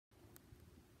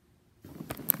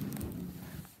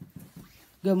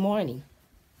Good morning.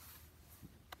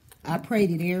 I pray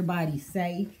that everybody's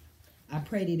safe. I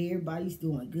pray that everybody's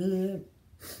doing good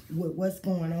with what's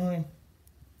going on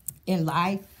in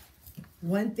life.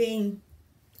 One thing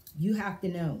you have to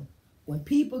know, when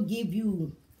people give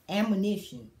you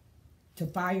ammunition to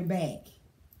fire back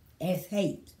as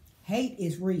hate, hate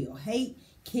is real. Hate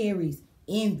carries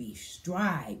envy,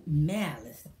 strife,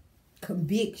 malice,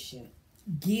 conviction,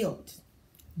 guilt.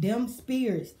 Them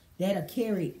spirits that are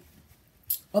carried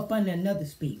up under another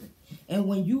spirit. And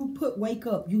when you wake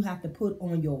up, you have to put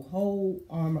on your whole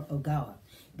armor of God.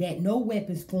 That no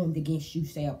weapons formed against you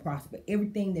shall prosper.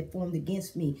 Everything that formed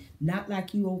against me, not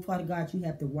like you, oh Father God, you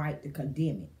have the right to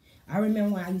condemn it. I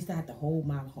remember when I used to have to hold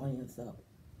my hands up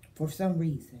for some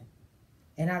reason.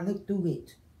 And I looked through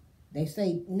it. They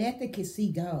say nothing can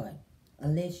see God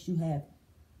unless you have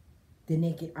the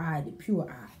naked eye, the pure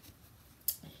eye.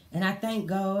 And I thank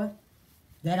God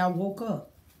that I woke up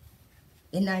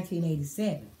in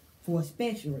 1987 for a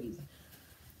special reason.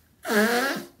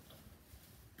 I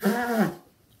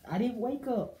didn't wake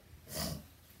up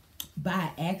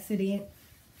by accident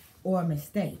or a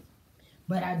mistake.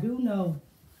 But I do know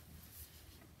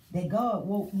that God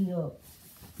woke me up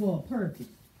for a purpose.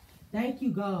 Thank you,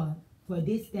 God, for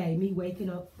this day, me waking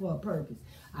up for a purpose.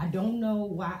 I don't know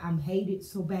why I'm hated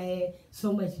so bad,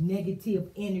 so much negative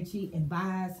energy and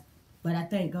bias. But I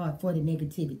thank God for the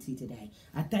negativity today.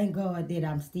 I thank God that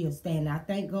I'm still standing. I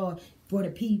thank God for the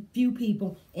few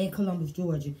people in Columbus,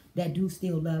 Georgia that do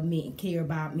still love me and care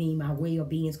about me, my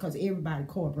well-being, because everybody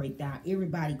car break down.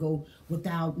 Everybody go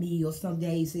without me, or some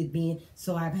days it been.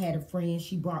 So I've had a friend,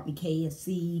 she brought me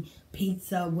KFC,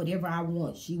 pizza, whatever I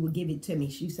want. She would give it to me.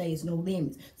 She says no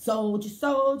limits. Soldier,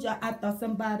 soldier, I thought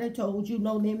somebody told you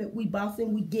no limit. We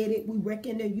bossing, we get it. We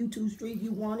wrecking the YouTube street.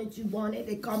 You want it, you want it.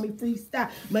 They call me freestyle.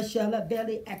 Michelle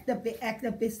Belly, act up, it,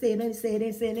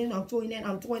 sitting. I'm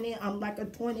 20, I'm like a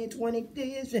 20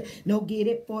 dish. No, get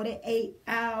it, 48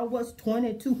 hours,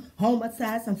 22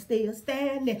 homicides, I'm still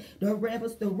standing. The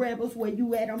rebels, where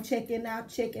you at? I'm checking out.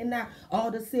 All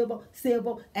the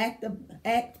civil, act,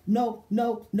 no,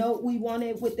 we want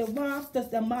it with the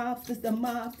mobsters,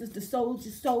 the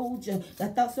soldier. I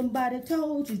thought somebody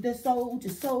told you, the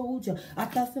soldier. I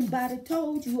thought somebody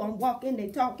told you, I'm walking, they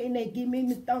talking, they give me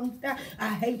the thumbs down.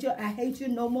 I hate you,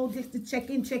 no more just to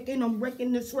checking, I'm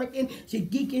wrecking, she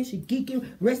geeking,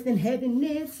 rest in heaven,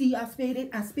 see, I spit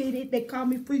it, they call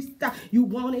me freestyle, you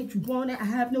want it, I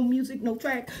have no music, no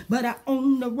track, but I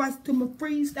own the rights to my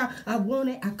freestyle, I want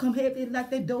it, I come heavy like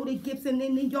the Dodie Gibson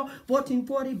in New York,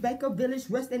 1440 Baker Village,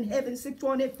 rest in heaven,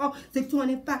 624,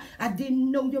 625, I didn't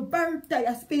know your birthday,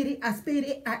 I spit it,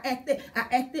 I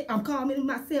act it, I'm calming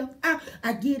myself out,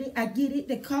 I get it,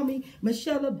 they call me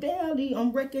Michelle Bailey,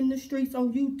 I'm wrecking the streets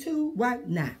on YouTube right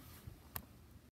now.